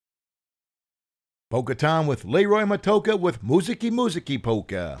Polka time with Leroy Matoka with Muzyki Muzyki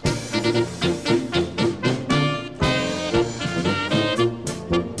Polka.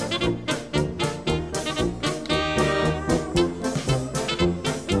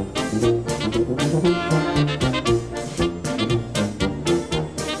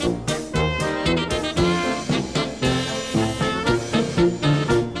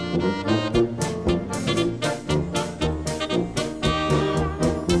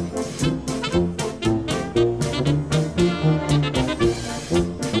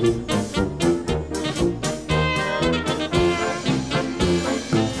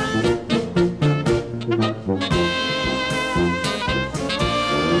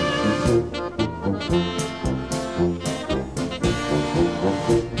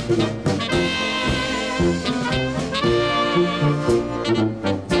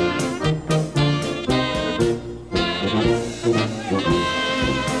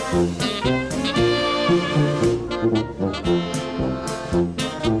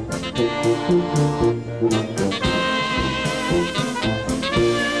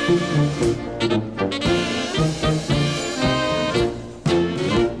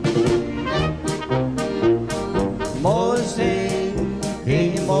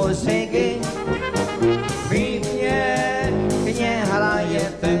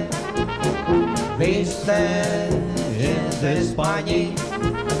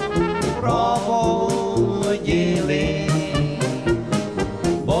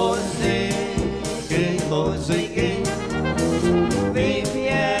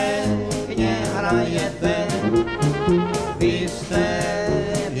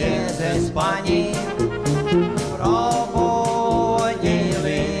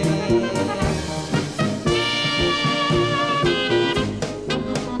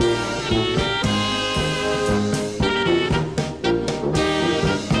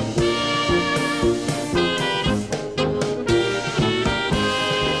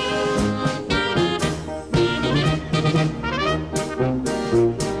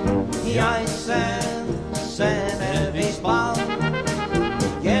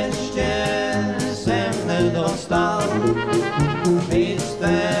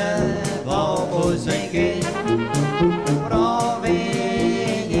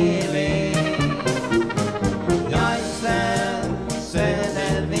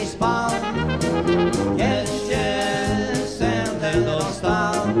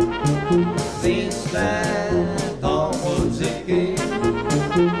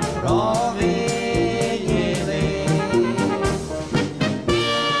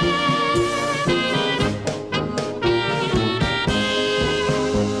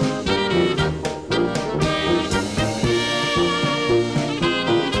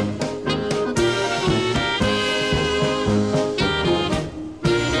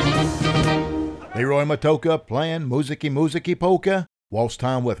 Leroy Matoka playing Muzyki Muzyki Polka. Waltz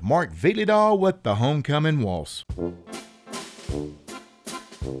time with Mark Velidal with the Homecoming Waltz.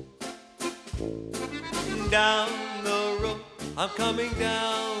 Down the road, I'm coming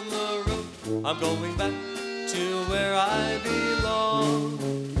down the road, I'm going back to where I belong.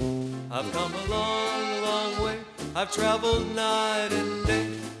 I've come a long, long way, I've traveled night and day,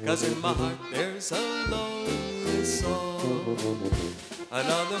 'cause in my heart there's a lonely song.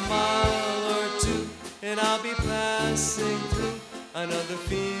 Another mile or two, and I'll be passing through another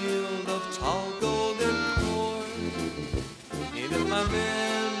field of tall golden corn. And if my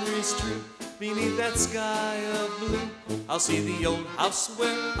memory's true, beneath that sky of blue, I'll see the old house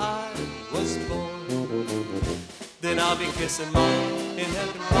where I was born. Then I'll be kissing Mom in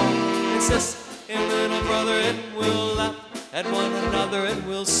heaven, Mom and Sis and little brother, and we'll laugh at one another and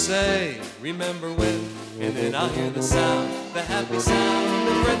we'll say, remember when? And then I'll hear the sound, the happy sound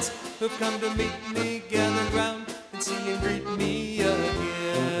of friends who've come to meet me, gathered round and see and greet me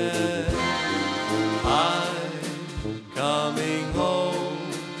again. I'm coming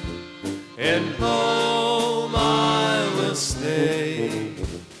home, and home I will stay.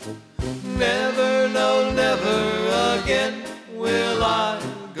 Never, no, never again will I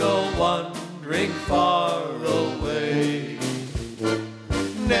go wandering far away.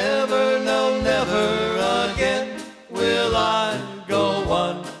 Never, no, never again will I go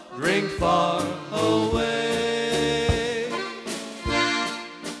wandering far away.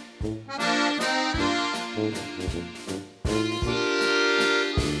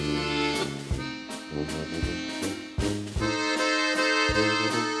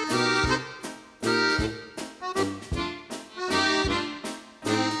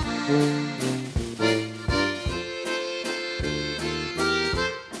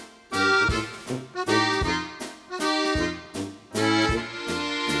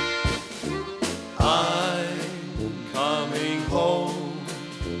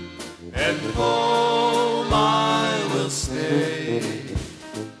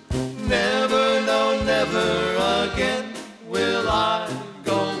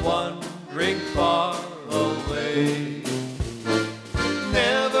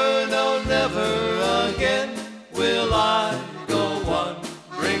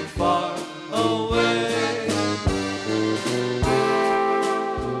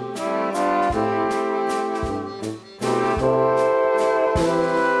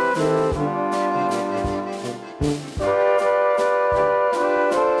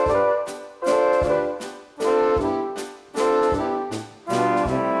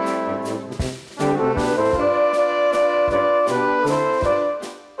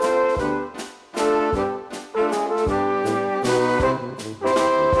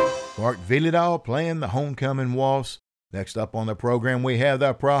 Villadal playing the Homecoming Waltz. Next up on the program, we have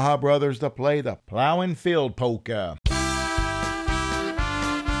the Praha Brothers to play the Plowing Field Polka.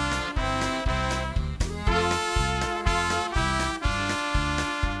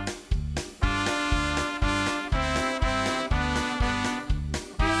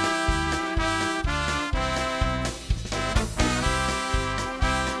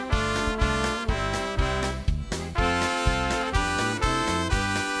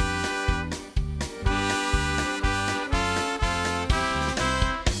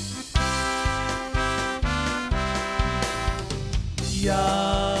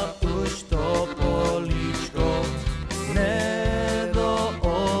 Ja už to políčko nedooram,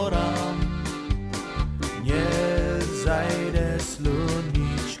 nezajde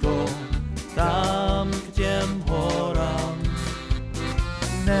sluníčko tam k těm horám.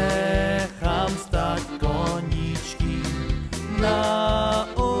 Nechám stát koníčky na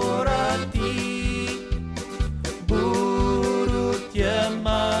oratí, budu tě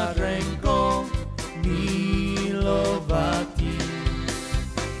Mařenko milovatí.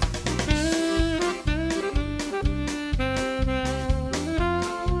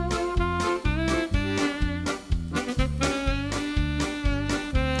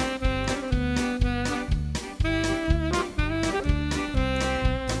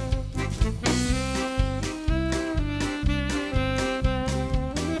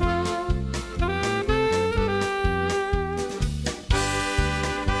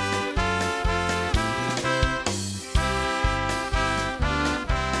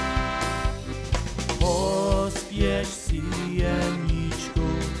 Pospěš si Jeníčku,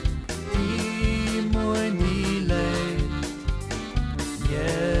 ty můj milej,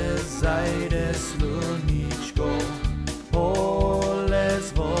 nezajde sluníčko, pole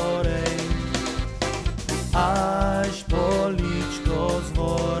zvorej, až políčko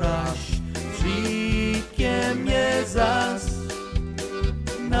zvoráš, přijď ke mně zas,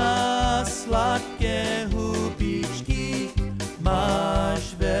 na sladké hubičky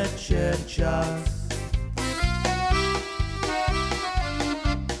máš večer čas.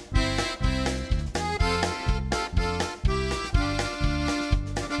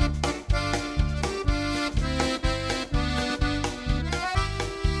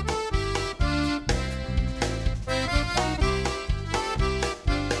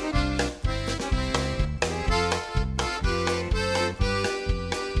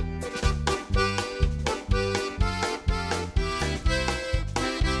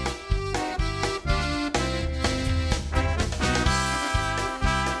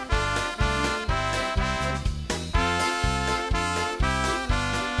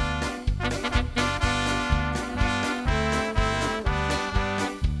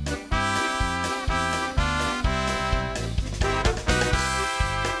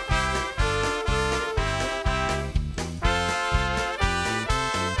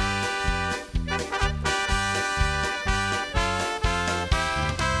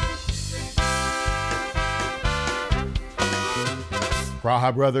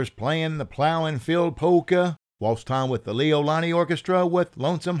 Praha Brothers playing the Plowing Field Polka. Waltz time with the Leo Lonnie Orchestra with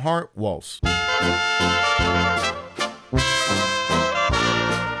Lonesome Heart Waltz.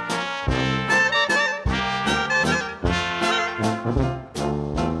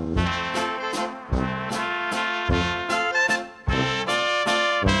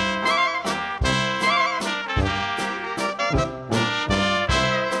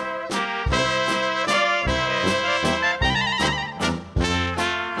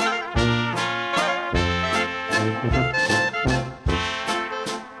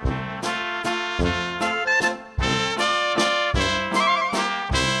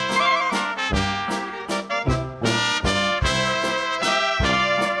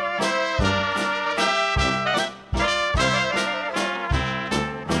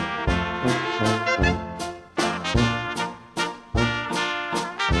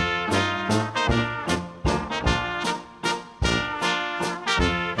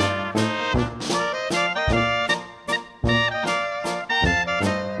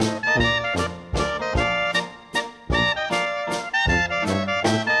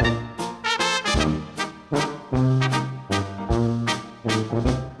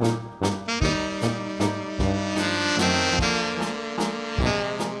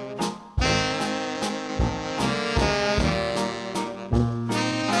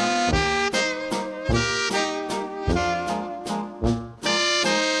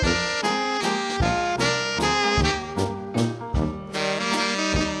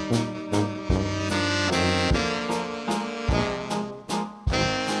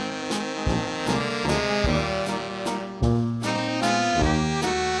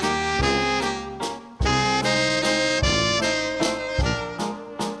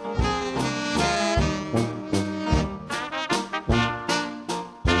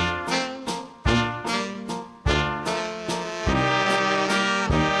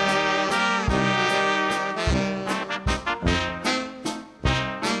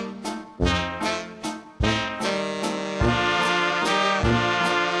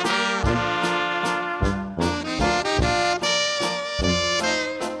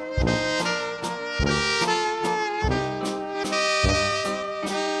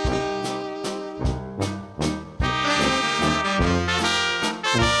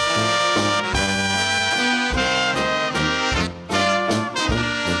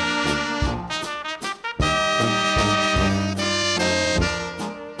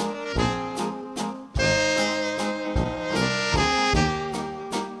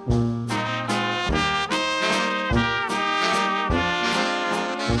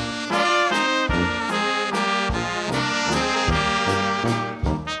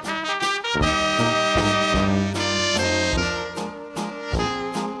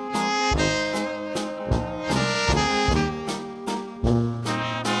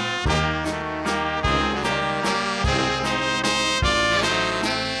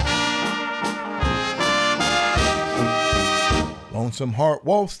 Lonesome Heart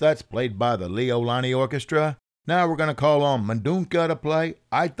Waltz, that's played by the Leolani Orchestra. Now we're going to call on Mandunka to play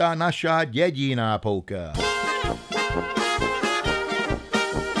Aita Nasha Jejina Polka.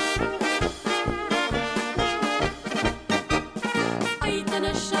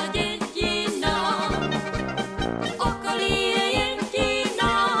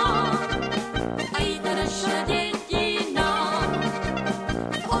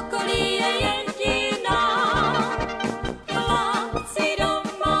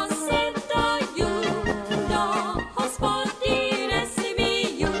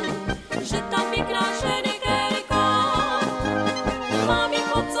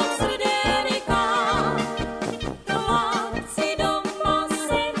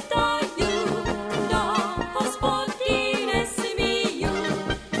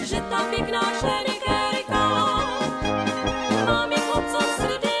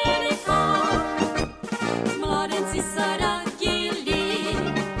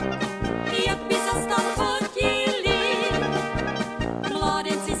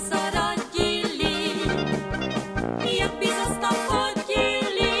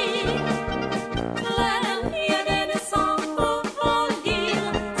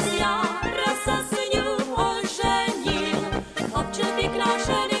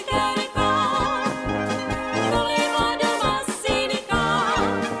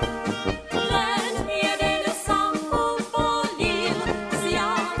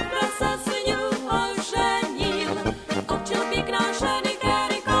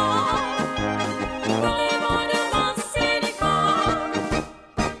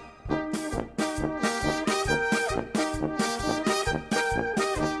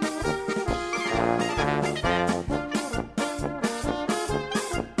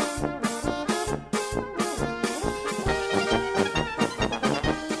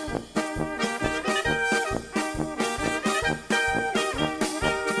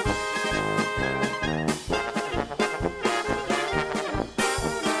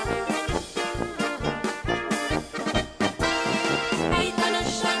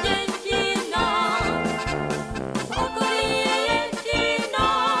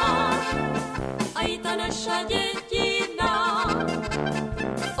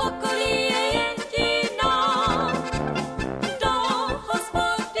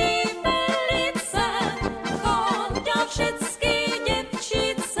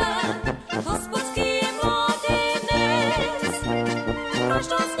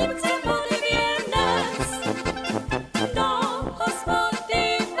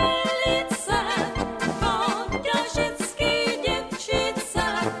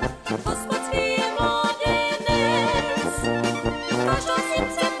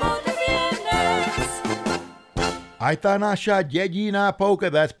 Aita Nasha Jejina Polka,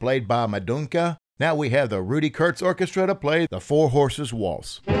 that's played by Mandunka. Now we have the Rudy Kurtz Orchestra to play the Four Horses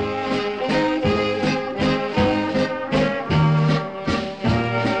Waltz.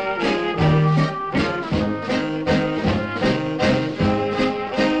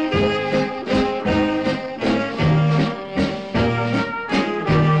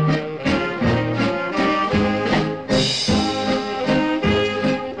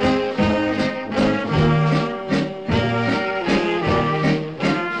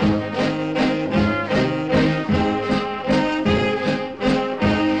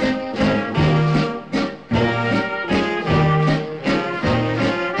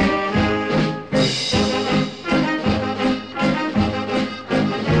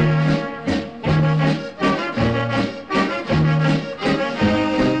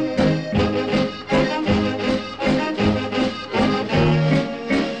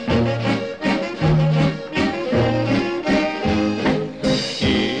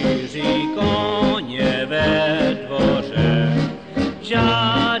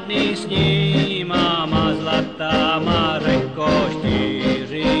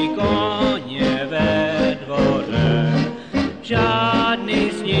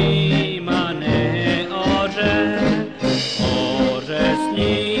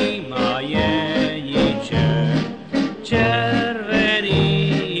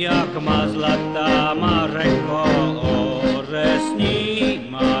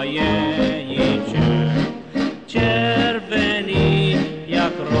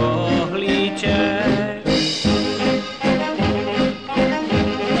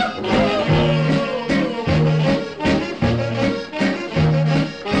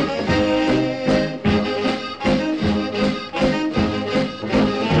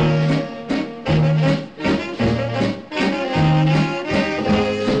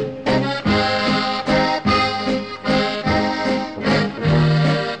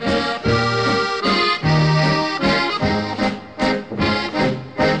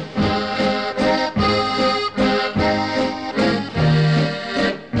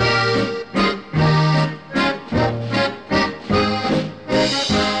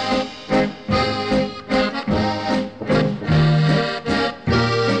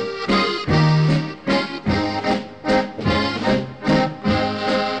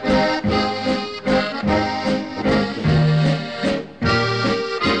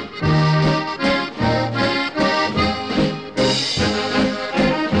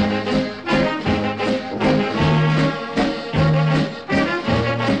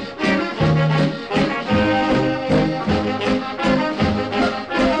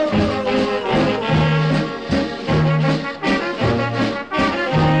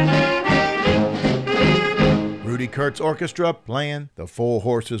 Kurtz Orchestra playing the Four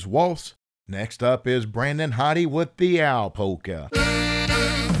Horses Waltz. Next up is Brandon Hottie with the Owl Polka.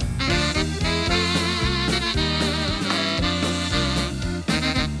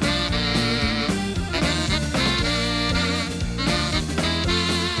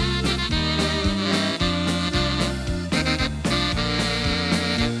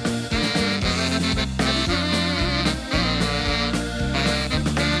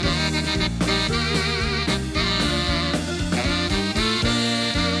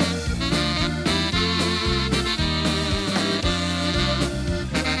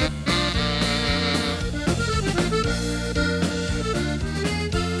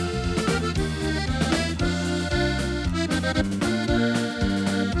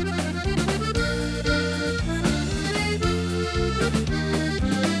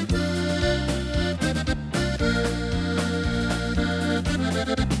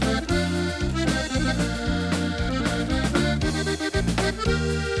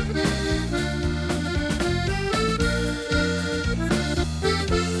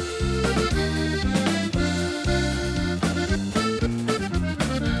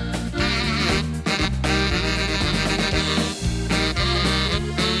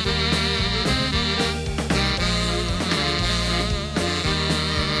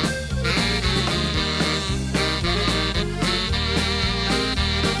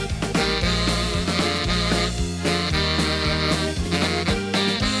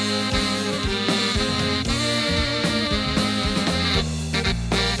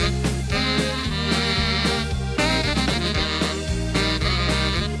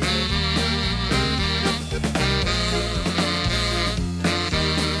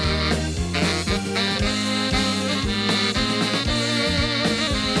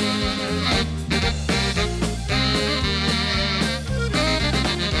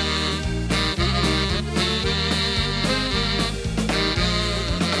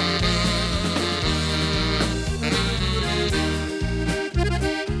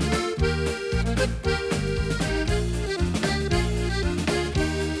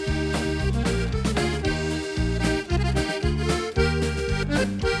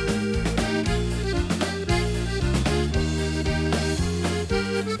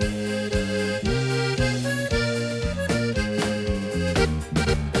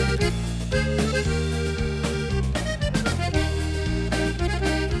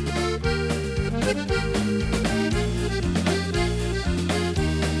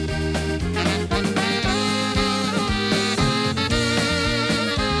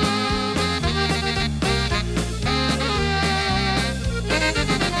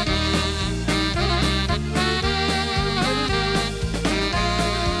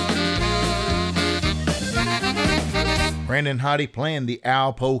 Brandon Hottie playing the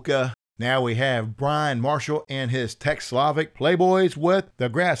Owl Polka. Now we have Brian Marshall and his Czech-Slavic Playboys with the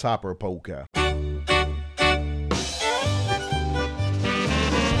Grasshopper Polka.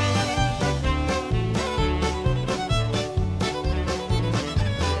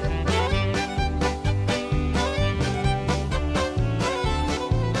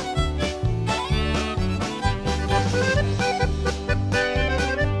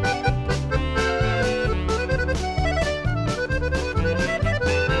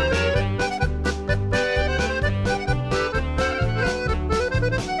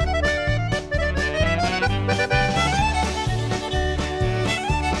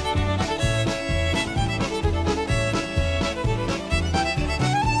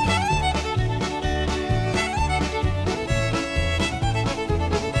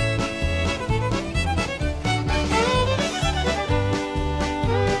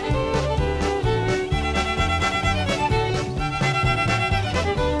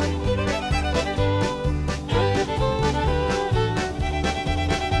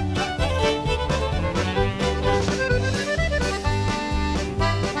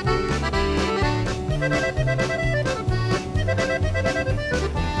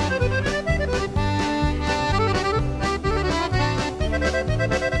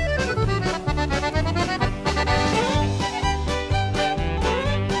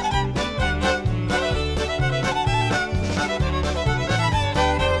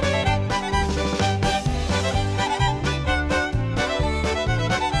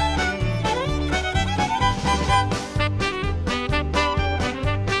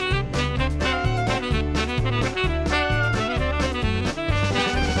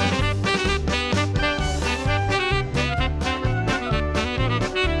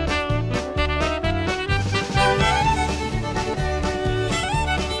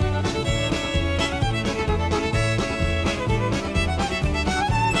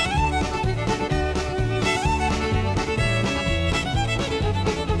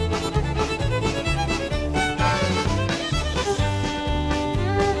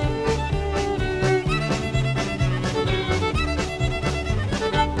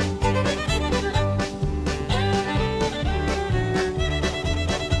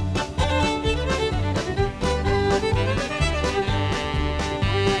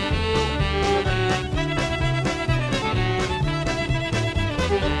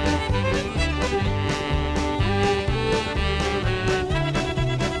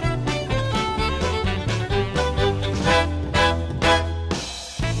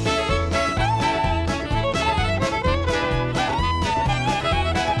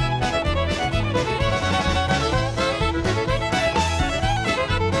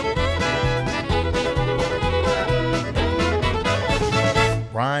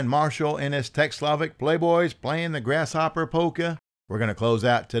 Brian Marshall and his Czechoslovak Playboys playing the Grasshopper Polka. We're going to close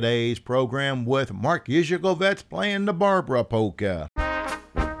out today's program with Mark Yezhikovets playing the Barbara Polka.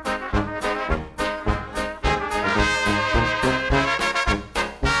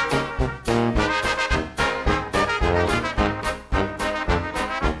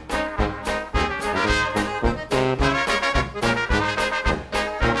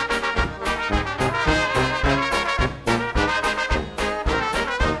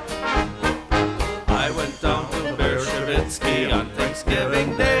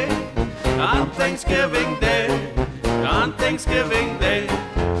 Thanksgiving Day,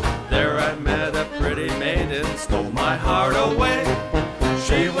 there I met a pretty maiden, stole my heart away.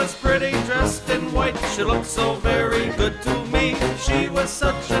 She was pretty, dressed in white, she looked so very good to me. She was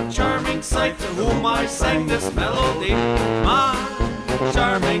such a charming sight, to whom I sang this melody. My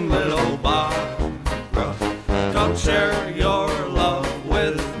charming little Barbara, come share your love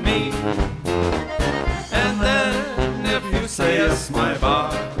with me. And then if you say yes, my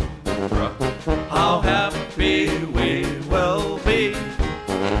Barbara, how happy we will be.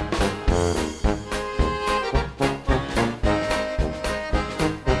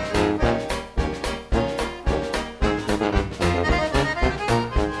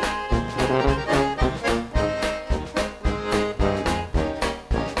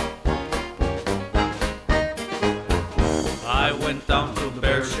 I went down to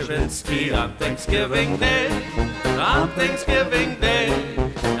Bershevinsky on Thanksgiving Day, on Thanksgiving Day,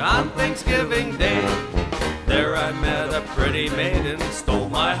 on Thanksgiving Day. There I met a pretty maiden, stole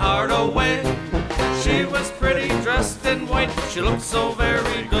my heart away. She was pretty, dressed in white, she looked so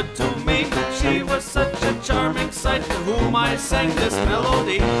very good to me. She was such a charming sight, to whom I sang this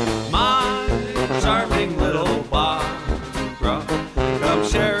melody. My charming little Barbara, come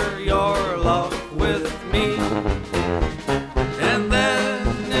share your love with me. And then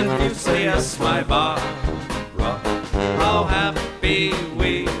if you say yes, my Barbara, how happy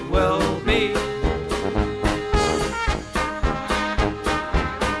we will be.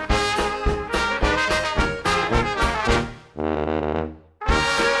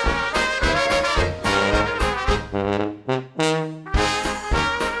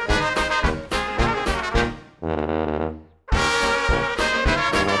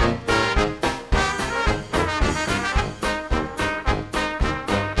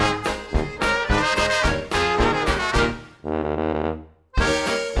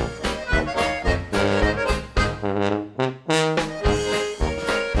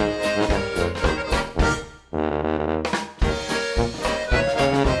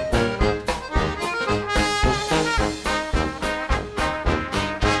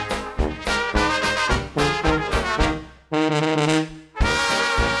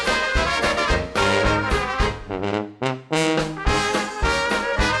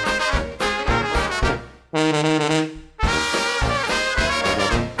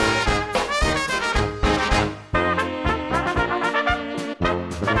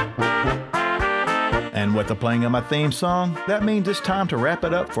 And with the playing of my theme song, that means it's time to wrap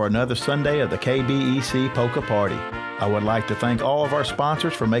it up for another Sunday of the KBEC Polka Party. I would like to thank all of our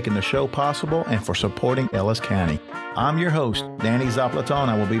sponsors for making the show possible and for supporting Ellis County. I'm your host, Danny Zaplaton.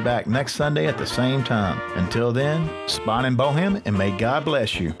 I will be back next Sunday at the same time. Until then, Spon and Bohem, and may God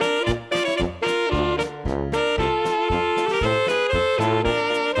bless you.